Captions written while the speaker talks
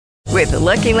With the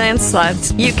Lucky Land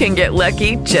Slots, you can get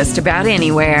lucky just about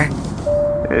anywhere.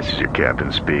 This is your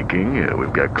captain speaking.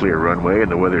 We've got clear runway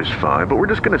and the weather's fine, but we're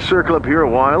just going to circle up here a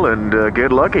while and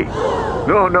get lucky.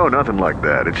 No, nothing like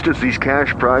that. It's just these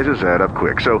cash prizes add up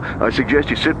quick. So I suggest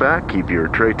you sit back, keep your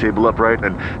tray table upright,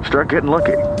 and start getting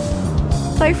lucky.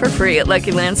 Play for free at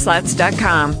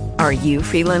LuckyLandSlots.com. Are you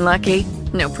feeling lucky?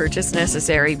 No purchase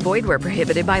necessary. Void where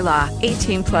prohibited by law.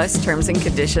 18 plus terms and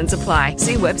conditions apply.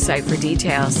 See website for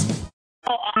details.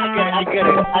 Oh, I get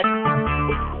it.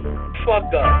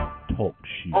 Fuck up. Talk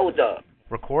shit. Hold up.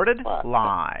 Recorded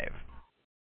live.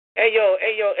 Hey, yo,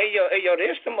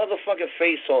 there's the motherfucking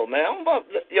face-off, man.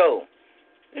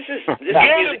 This is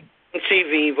music on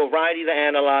TV, Variety the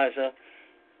Analyzer.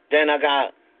 Then I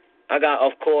got,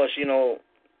 of course,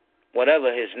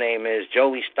 whatever his name is,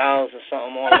 Joey Styles or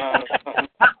something online or something.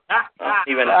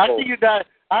 I think you got.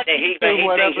 I think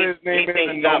whatever his name is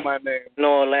and know my name. And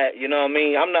all that, you know what I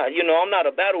mean? I'm not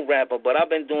a battle rapper, but I've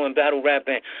been doing battle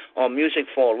rapping on music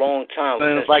for a long time.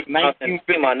 Since like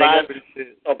 1955 and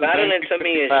shit. So battling to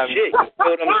me is shit. You feel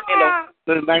what I'm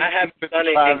saying? I haven't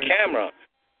done it in camera.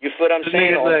 You feel what I'm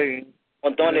saying?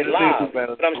 Or done it live. You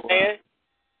know what I'm saying?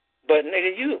 But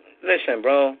nigga, you listen,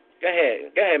 bro. Go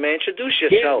ahead, man. Introduce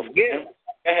yourself. Go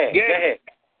ahead.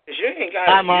 Cause you ain't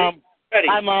got. Hi, Mom.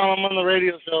 I'm on the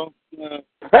radio show. Yeah.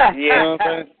 You know what I'm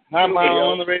saying? Hi, Mom. I'm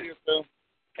on the radio show.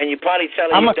 And you're probably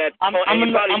telling you that. I'm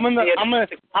in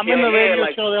the radio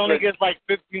show that only gets like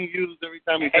 15 views every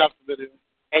time you drop the video.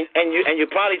 And you're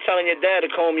probably telling your dad to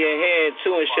comb your hair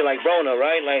too and shit like Rona,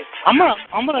 right? Like I'm gonna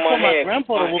tell my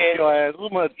grandpa to whoop your ass. I'm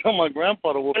gonna tell my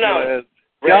grandpa to whoop your ass.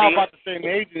 Y'all about the same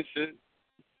age and shit.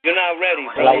 You're not ready,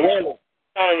 bro. I'm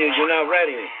telling you, you're not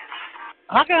ready.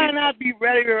 How can I not be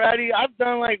ready already? I've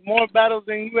done like more battles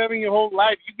than you ever in your whole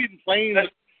life. You've been playing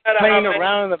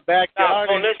around in the backyard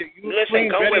and shit. You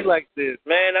ain't ready like this.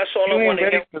 Man, that's all I want to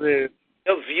hear. For this.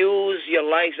 Your views, your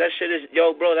likes, that shit is,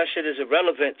 that shit is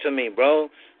irrelevant to me, bro.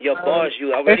 Your bars,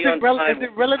 you already on time. Is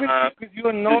it relevant because you're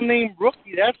a no-name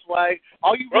rookie? That's why.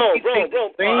 All you rookies say the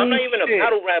same I'm not even shit. a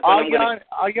battle rapper.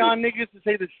 All y'all niggas to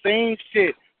say the same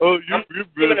shit. Oh, you're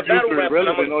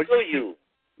irrelevant. I'm kill you.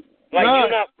 Like, no, you're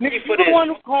not ready for this. You're the one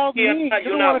who called me. You're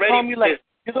the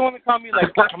one who called me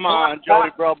like, come on,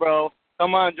 Joey, bro.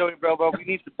 Come on, Joey, bro. We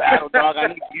need to battle, dog. I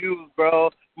need views,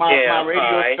 bro. My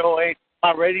radio show ain't.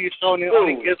 My radio show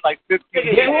only gets like 15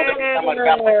 views every time I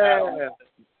got my battle.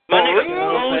 My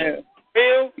nigga,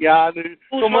 real? Yeah, dude.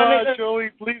 Come on, Joey,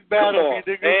 please battle me,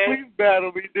 nigga. Please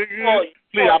battle me, nigga.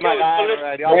 Please, I'm not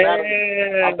already.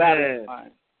 I'll battle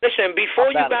fine. Listen,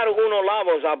 before you battle Uno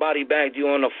Lavos, I body bagged you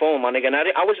on the phone, my nigga. And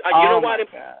you know why I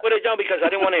didn't put it down? Because I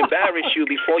didn't want to embarrass you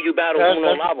before you battle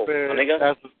Uno Lavos, my nigga.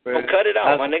 Don't cut it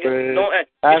out, my nigga. No, you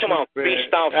talking about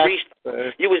freestyle.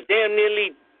 You was damn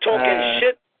nearly talking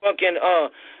shit, fucking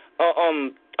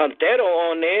Dedo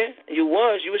on there. You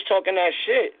was talking that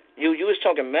shit. You was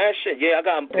talking mad shit. Yeah, I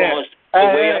got applause.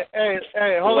 Hey,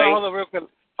 hold on, real quick.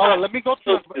 Hold on, let me go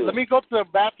to the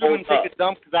bathroom and take a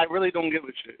dump because I really don't give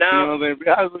a shit. Now it's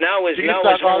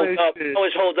hold up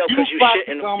because you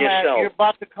shitting yourself. You're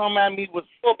about to come at me with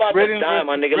written.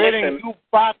 My nigga, listen. You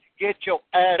about to get your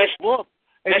ass whooped.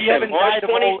 If you haven't died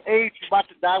of old age, you about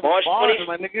to die with bars,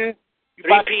 my nigga. You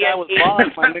about to die with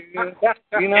bars, my nigga.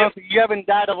 You know, if you haven't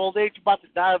died of old age, you about to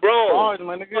die with bars,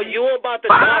 my nigga. Bro, you about to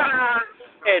die,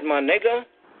 my nigga.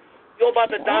 You're about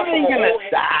to die from old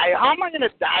head. How am I gonna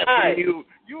die from you?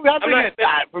 You have to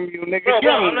die from you, nigga. Bro,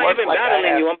 I'm not even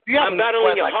battling you. I'm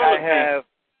battling your heart.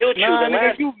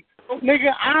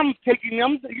 Nigga,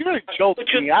 you're a joke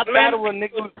to me. I battle a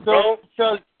nigga who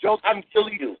sells jokes from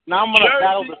Philly. Now I'm gonna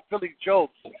battle the Philly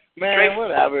jokes. Man,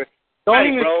 whatever. Don't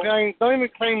even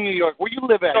claim New York. Where you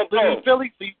live at? You live in Philly?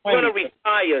 So you're gonna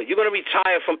retire. You're gonna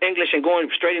retire from English and going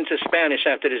straight into Spanish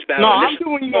after this battle. No, I'm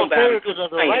doing you a favor because as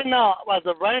of right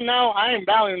now, I ain't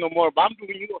battling no more. But I'm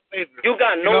doing you a favor. You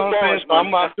got no bars,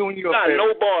 man. I'm doing you a favor. You got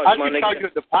no bars, my nigga. I just charge you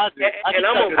a deposit. And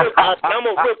I'm a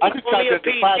rookie. I just charge you a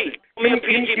deposit. Give me a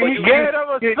PG,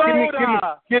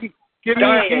 Give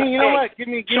me, you know what? Give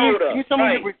me some of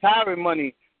your retirement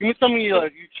money. Give me some of your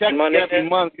check every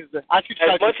month. I should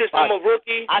charge as much as I'm a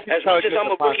rookie,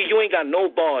 you ain't got no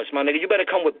bars, my nigga. You better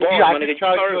come with bars, my nigga.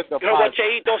 You know what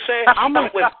Jay don't say? I'm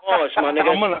with bars, my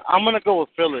nigga. I'm gonna go with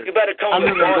fillers. You better come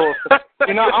with bars.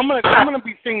 You know, I'm gonna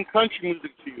be singing country music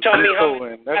to you. Tell me how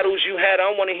many battles you had. I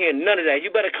don't want to hear none of that.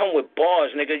 You better come with bars,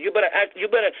 nigga. Your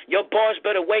bars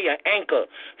better weigh an anchor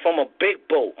from a big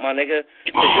boat, my nigga.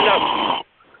 You're not,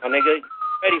 my nigga.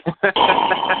 Ready?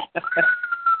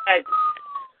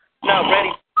 Not ready,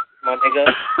 my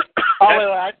nigga.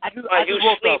 I just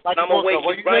woke up. I'm gonna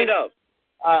wake you right up.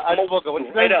 I just woke up. What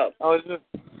you saying?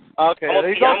 Okay, I'm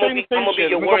gonna be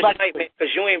your worst nightmare because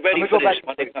you ain't ready for this,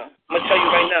 my nigga. I'm gonna tell you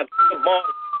right now.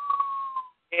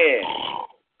 Yeah,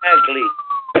 exactly.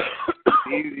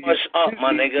 What's up,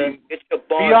 my nigga? It's your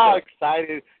bars. You all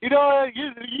excited? You know,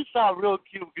 you sound real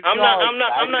cute. I'm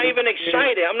not even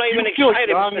excited. I'm not even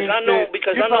excited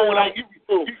because I know what I'm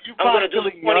gonna do.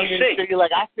 26. You're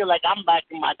like, I feel like I'm back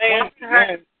in my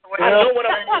 20s. I know what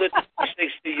I'm going to do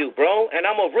 26 to you, bro, and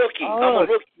I'm a rookie. I'm a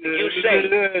rookie. You say.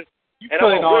 You're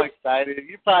feeling all excited.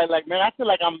 You're probably like, man, I feel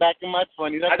like I'm back in my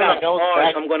 20s. I got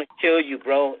bars. I'm going to kill you,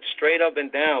 bro. Straight up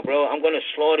and down, bro. I'm going to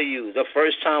slaughter you. The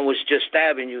first time was just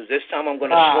stabbing you. This time I'm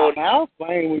going to slaughter you. I was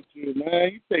playing with you,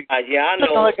 man. You think yeah, I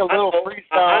know. Like a little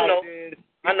freestyle.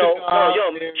 I know.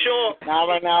 Yo, make sure. Now,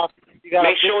 right now,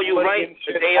 make sure you write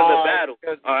the day of the battle,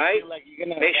 all right?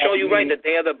 Make sure you write the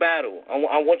day of the battle.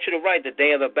 I want you to write the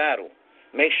day of the battle.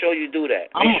 Make sure you do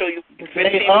that. Make sure you. The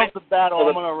day of the battle,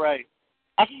 I'm going to write.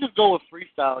 I should just go with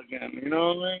freestyle again, you know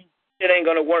what I mean? It ain't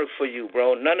gonna work for you,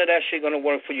 bro. None of that shit gonna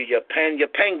work for you. Your pen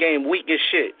game weak as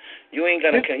shit. You ain't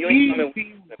gonna you ain't coming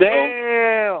with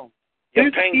damn.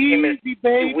 Your pen game is weak.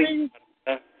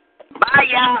 Vaya.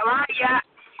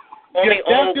 Only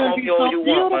all you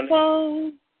want,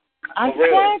 man. I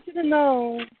want you to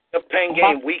know. Your pen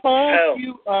game weak as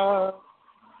hell.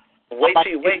 Wait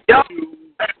till you wait.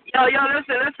 Yo,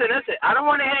 listen. I don't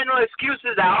want to hear no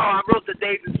excuses that, I wrote the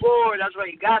day before, that's why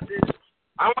you got this.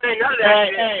 I don't want to hear none of that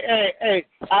shit. Hey.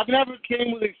 I've never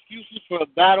came with excuses for a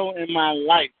battle in my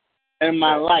life.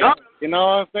 No. You know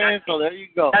what I'm saying? So there you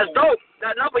go. That's dope.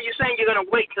 No, but you're saying you're going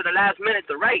to wait till the last minute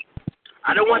to write.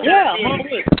 I don't want that.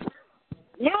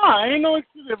 No, I ain't no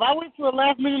excuse. If I wait till the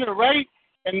last minute to write,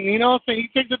 and you know what I'm saying, you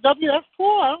take the W, that's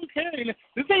cool. I don't care.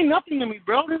 This ain't nothing to me,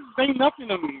 bro. This ain't nothing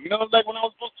to me. You know, like when I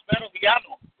was supposed to battle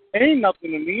Viano. It ain't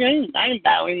nothing to me. I ain't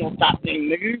battling no top name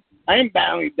niggas. I ain't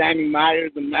battling Danny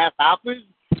Myers and Matt Hoppers.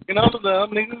 You know, the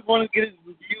niggas want to get his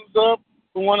views up,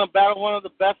 who want to battle one of the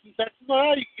best in Texas. All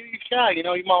right, you give you a shot. You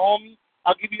know, you're my homie.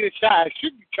 I'll give you a shot. I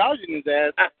should be charging his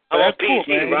ass. I'm a PG,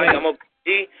 cool, right? I'm a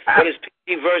PG. What is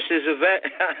PG versus Yvette?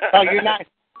 Oh, you're not.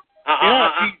 You're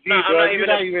not PG, bro. You're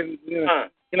not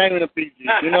even a PG.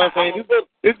 You know what I'm saying?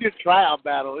 This is your tryout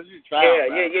battle.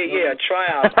 Yeah,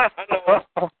 tryout. I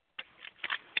know.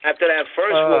 After that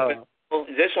first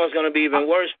whooping, this one's going to be even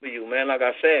worse for you, man. Like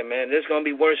I said, man, this is going to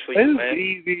be worse for you, man. It's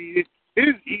easy.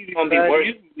 It's going to be worse,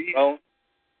 bro.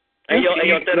 Hey, yo,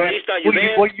 Terrorista, you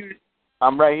there?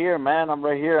 I'm right here, man. I'm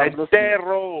listening. What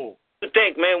you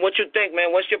think,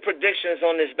 man? What's your predictions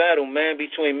on this battle, man,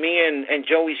 between me and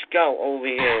Joey Scout over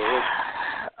here?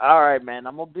 All right, man.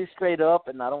 I'm going to be straight up,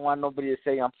 and I don't want nobody to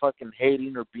say I'm fucking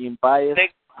hating or being biased. Say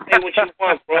what you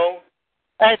want, bro.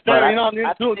 Hey, Terry,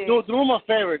 do him a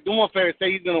favor. Do him a favor.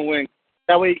 Say he's going to win.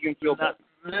 That way he can feel better.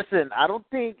 Listen, I don't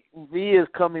think V is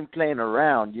coming playing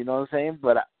around, you know what I'm saying?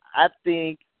 But I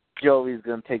think Joey's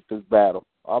going to take this battle.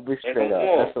 I'll be straight up.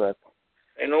 That's what I think.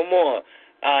 Ain't no more.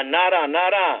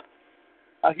 Nada.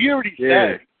 He already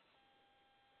said.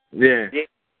 Yeah.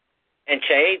 And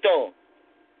Cheito.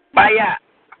 Vaya.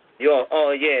 Yo,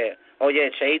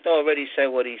 Cheito already said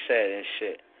what he said and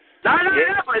shit. No,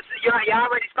 but you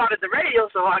already started the radio,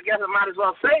 so I guess I might as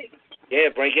well say it. Yeah,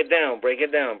 break it down.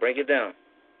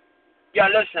 Yo,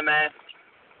 listen, man.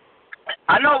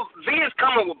 I know V is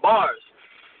coming with bars.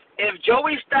 If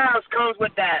Joey Styles comes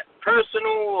with that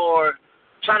personal or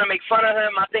trying to make fun of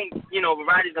him, I think,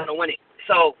 Variety's going to win it.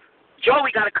 So,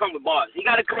 Joey got to come with bars. He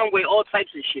got to come with all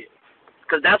types of shit.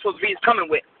 Because that's what V's coming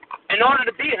with. In order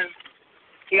to beat him,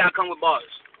 he got to come with bars.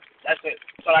 That's it.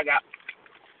 That's all I got.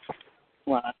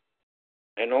 Wow.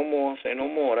 Say no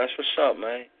more. That's what's up,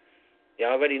 man.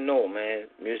 Y'all already know, man.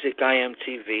 Music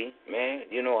IMTV, man.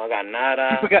 You know, I got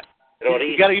Nada.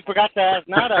 You forgot to ask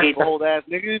Nada, you old ass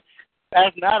nigga.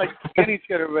 Ask Nada. You getting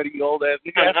shit already, you old ass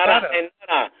nigga. Ask Nada. Hey,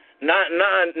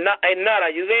 Nada,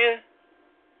 you there?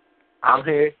 I'm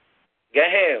here. Go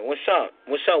ahead. What's up?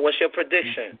 What's your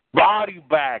prediction? Body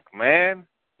back, man.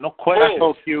 No question.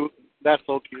 That's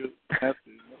so cute.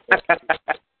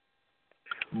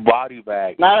 Body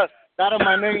bag. Not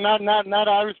my nigga. Not.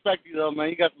 I respect you though, man.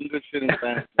 You got some good shit in the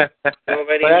fan. They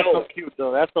already that's know.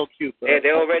 That's so cute though. Yeah,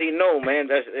 they already know, man.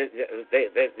 They're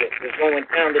going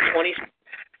down to 20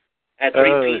 at 3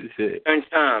 p.m. Eastern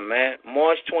time, man.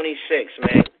 March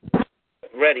 26th, man.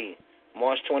 Ready.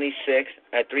 March 26th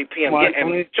at 3 p.m.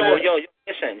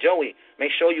 Listen, Joey.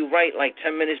 Make sure you write like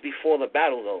 10 minutes before the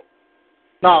battle, though.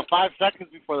 No, 5 seconds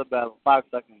before the battle. 5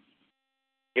 seconds.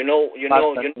 I'm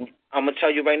gonna tell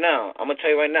you right now.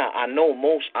 I know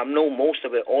most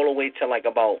of it all the way to like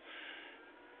about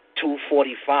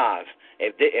 2:45.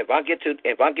 If I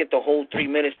get the whole 3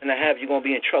 minutes and a half, you're gonna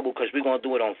be in trouble because we're gonna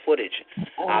do it on footage.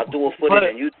 I'll do a footage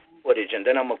and you do footage, and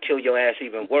then I'm gonna kill your ass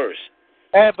even worse.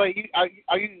 Hey, but are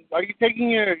you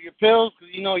taking your pills?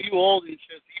 Because you know you old and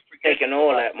shit, so you forget. Taking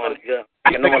all that, my nigga.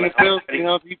 Taking all the pills, you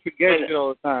know, so you forget shit all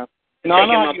the time. No, I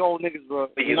know how you old niggas, bro.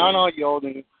 I know how you old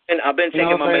niggas. And I've been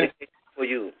taking my medication for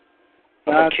you.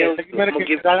 I'm gonna kill you. I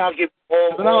know how you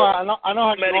old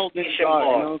niggas are. You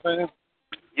know what I'm saying?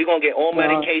 You're gonna get all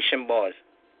medication bars.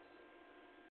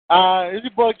 It's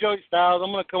your boy Joey Styles.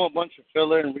 I'm gonna come a bunch of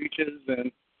filler and reaches,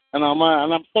 and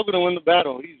I'm still gonna win the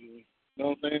battle easily. You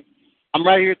know what I'm saying? I'm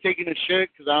right here taking a shit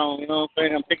because I don't. You know what I'm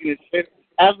saying? I'm taking a shit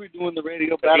as we're doing the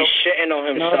radio battle. He's shitting on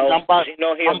himself. I'm about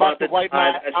to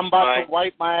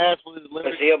wipe my ass with his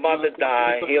lips. He about to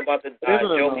die. He about to die.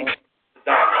 Joey.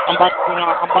 I'm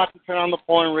about to turn on the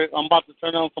porn. I'm about to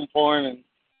turn on some porn and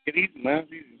get easy, man.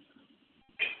 It's easy.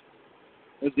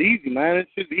 It's easy, man. It's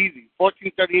just easy.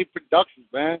 1438 Productions,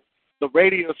 man. The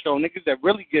radio show, niggas that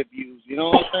really get views. You know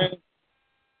what I'm saying?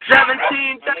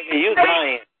 1738. You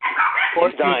dying.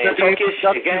 1438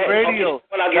 Productions Radio.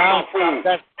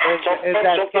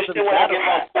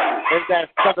 It's that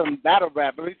Southern battle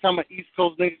rap. Every time an East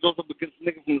Coast nigga goes up against a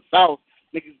nigga from the South,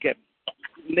 nigga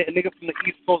from the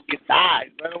East Coast get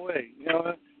died right away. You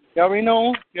know, y'all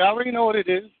already know what it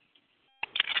is.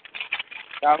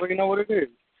 Y'all already know what it is.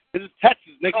 This is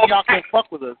Texas, nigga. Y'all can't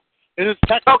fuck with us. This is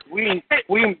Texas. We ain't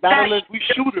battlers. We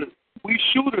shooters. We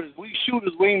ain't battlers. We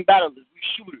shooters.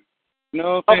 You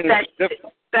know what I'm saying?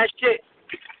 That shit.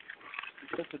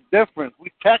 It's a difference.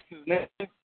 We Texas, nigga.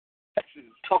 Texas.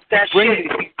 Talk that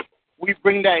shit. We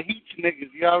bring that heat to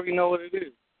niggas. You already know what it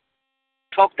is.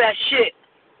 Talk that shit.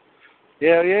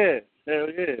 Hell yeah.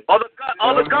 All the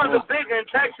guns are bigger in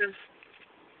Texas.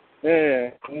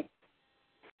 Yeah.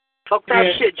 Talk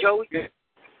that shit, Joey. Yeah.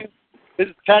 This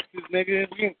is Texas, nigga.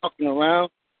 We ain't fucking around.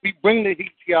 We bring the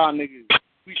heat to y'all niggas.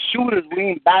 We shooters. We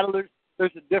ain't battlers.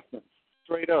 There's a difference.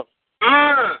 Straight up.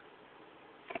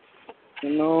 You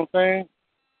know what I'm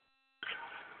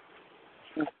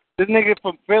saying? This nigga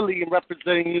from Philly and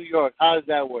representing New York. How does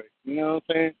that work? You know what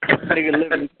I'm saying? Nigga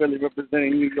living in Philly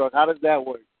representing New York. How does that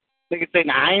work? Nigga say,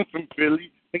 nah, I ain't from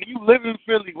Philly. Nigga, you live in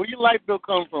Philly. Where your light bill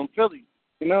come from? Philly.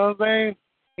 You know what I'm saying?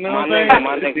 You know what I'm saying?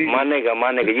 My nigga.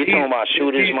 You talking about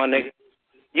shooters, my nigga?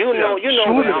 You know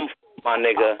where I'm from, my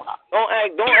nigga. Don't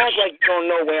act like you don't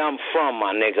know where I'm from,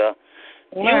 my nigga.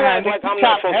 You act like I'm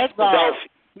not from Philadelphia.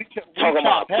 Talking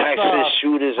about Texas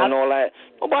shooters and all that.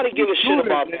 Nobody give a shit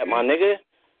about that, my nigga.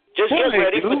 Just get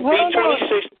ready for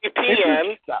 3:26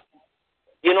 p.m.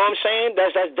 You know what I'm saying?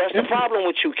 That's the problem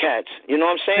with you cats. You know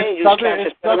what I'm saying? You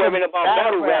cats are worrying about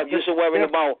battle rap. You're worrying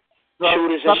about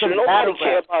shooters and shit. Nobody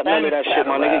care about none of that shit,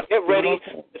 my nigga. Get ready.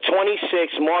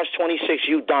 March 26th,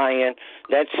 you dying.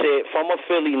 That's it. From a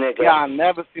Philly nigga. Yeah, I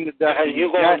never seen the death.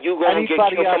 You gonna get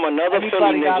killed from another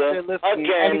Philly nigga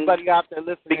again. Anybody out there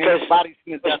listening? Because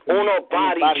Uno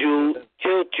bodied you,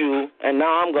 killed you, and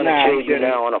now I'm gonna kill you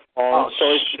now on the phone.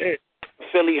 So it's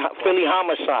Philly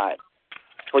homicide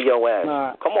for your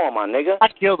ass. Come on, my nigga. I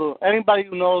killed him. Anybody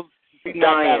who knows that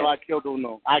battle, I killed him.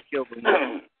 No, I killed him.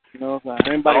 You know what I'm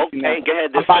saying? Okay, go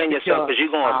ahead, defend yourself because you're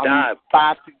going to die. I'm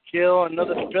about to kill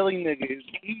another Philly nigga. It's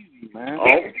easy, man.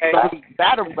 Okay.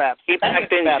 Battle rap. Keep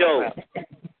acting Joe.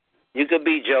 You could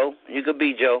be Joe.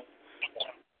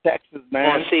 Texas,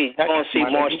 man. Go and see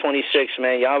March 26th,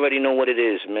 man. Y'all already know what it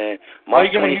is, man. All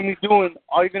you're going to hear me doing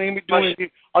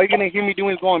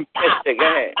is going pop, go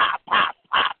ahead. Pop.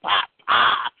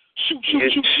 Shoot,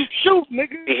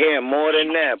 nigga. You hear more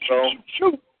than that, bro.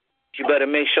 Shoot. You better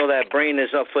make sure that brain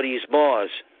is up for these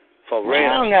bars. For real.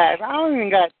 I don't even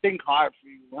got to think hard for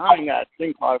you.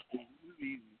 It's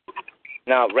easy.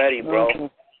 Not ready, bro. I'm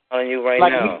telling you right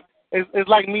now. It's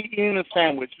like me eating a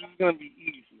sandwich. It's going to be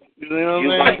easy. You know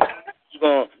what I'm saying?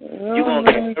 You're going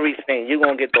to get everything. You're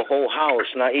going to get the whole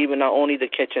house. Not only the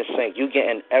kitchen sink. You're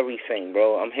getting everything,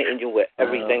 bro. I'm hitting you with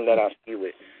everything that I see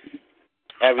with.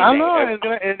 Everything. I know. It's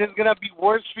going to be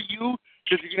worse for you.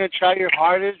 Because you're going to try your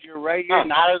hardest. You're right here.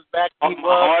 Not as backing you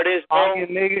up. Hardest, all your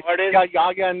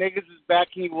niggas is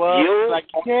backing you up. Like,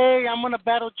 hey, I'm going to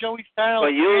battle Joey Styles.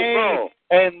 Bro.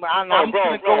 And I'm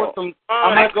going to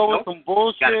go with some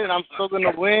bullshit, and I'm still going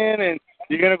to win. And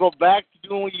you're going to go back to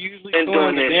doing what you usually do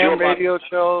on the damn radio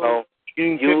show. I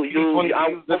wish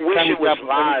it was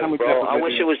live, bro. I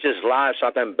wish it was just live so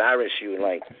I can embarrass you.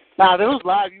 Like, nah, it was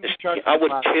live. I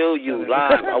would kill you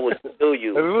live. I would kill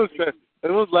you. It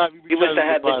was live. You wish I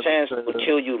had the chance to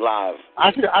kill you live.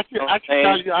 I can tell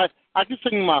you. I can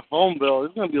send you my phone bill.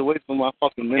 It's gonna be a waste of my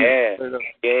fucking minutes.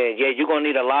 Yeah. You're gonna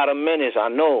need a lot of minutes. I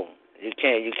know. You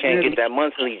can't get that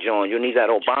monthly joint. You need that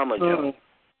Obama joint.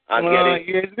 I get it.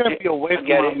 Yeah, it's gonna be away from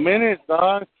my minutes,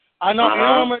 dog. I know. You know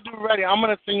what I'm gonna do, ready? I'm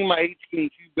gonna send you my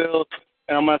AT&T bill,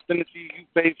 and I'm gonna send it to you. You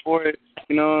pay for it.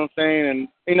 You know what I'm saying? And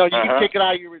you can take it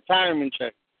out of your retirement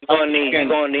check. You're gonna need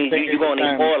all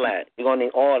that. You're gonna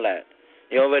need all that.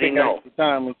 You already know.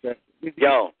 Retirement check.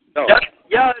 Yo,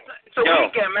 it's a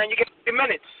weekend, man. You get 3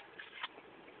 minutes.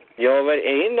 You already,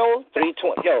 and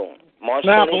 320. Yo, March 20th.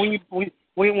 Nah, but when you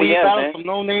battle some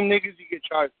no-name niggas, you get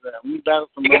charged for that. When you battle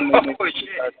some no-name niggas, you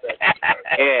get charged for that.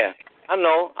 Yeah, I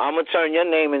know. I'm gonna turn your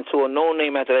name into a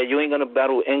no-name after that. You ain't gonna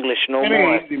battle English no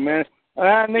more. It ain't easy, man.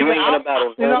 Nigga, you ain't gonna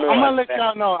battle no more. I'm gonna let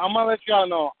y'all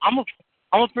know. I'm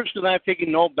a person that ain't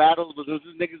taking no battles, but this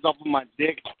niggas up on my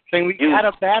dick saying we got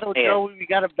a battle, Joey. We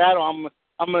got a battle.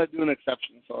 I'm gonna do an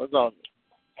exception. So it's all good.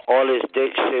 All this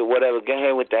dick shit, whatever. Get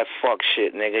ahead with that fuck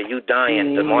shit, nigga. You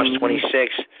dying. The March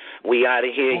 26th. We out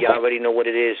of here. Y'all already know what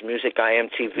it is. Music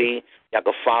IMTV. Y'all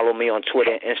can follow me on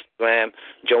Twitter and Instagram.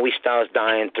 Joey Styles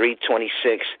dying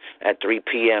 3/26 at 3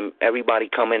 p.m. Everybody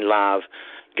coming live.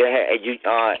 Get ahead.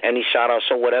 Any shout outs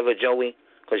or whatever, Joey?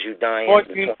 Because you dying.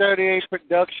 1438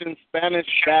 Production, Spanish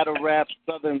battle rap,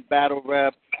 Southern battle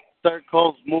rap, Third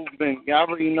Coast Movement. Y'all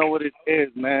already know what it is,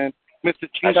 man. Mr.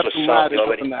 Chinga Tumade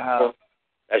up in the house.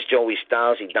 That's Joey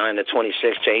Styles. He dying the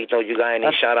 26th. Cheito, you got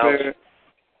any shout outs?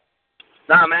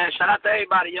 Nah, man. Shout out to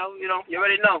everybody, yo. You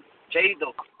already know.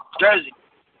 Cheito, Jersey.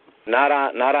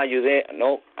 Nada, you there?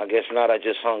 Nope. I guess Nada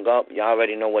just hung up. Y'all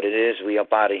already know what it is. We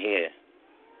up out of here.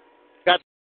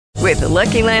 With the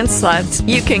Lucky Land Slots,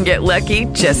 you can get lucky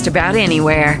just about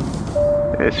anywhere.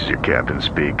 This is your captain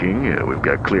speaking. We've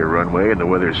got clear runway and the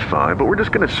weather's fine, but we're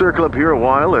just going to circle up here a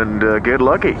while and get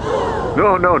lucky.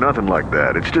 No, nothing like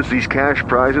that. It's just these cash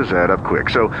prizes add up quick.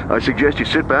 So I suggest you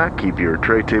sit back, keep your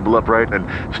tray table upright, and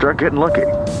start getting lucky.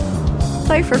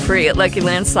 Play for free at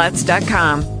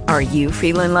LuckyLandSlots.com. Are you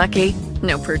feeling lucky?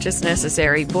 No purchase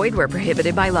necessary. Void where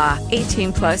prohibited by law.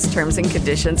 18+ terms and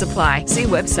conditions apply. See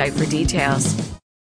website for details.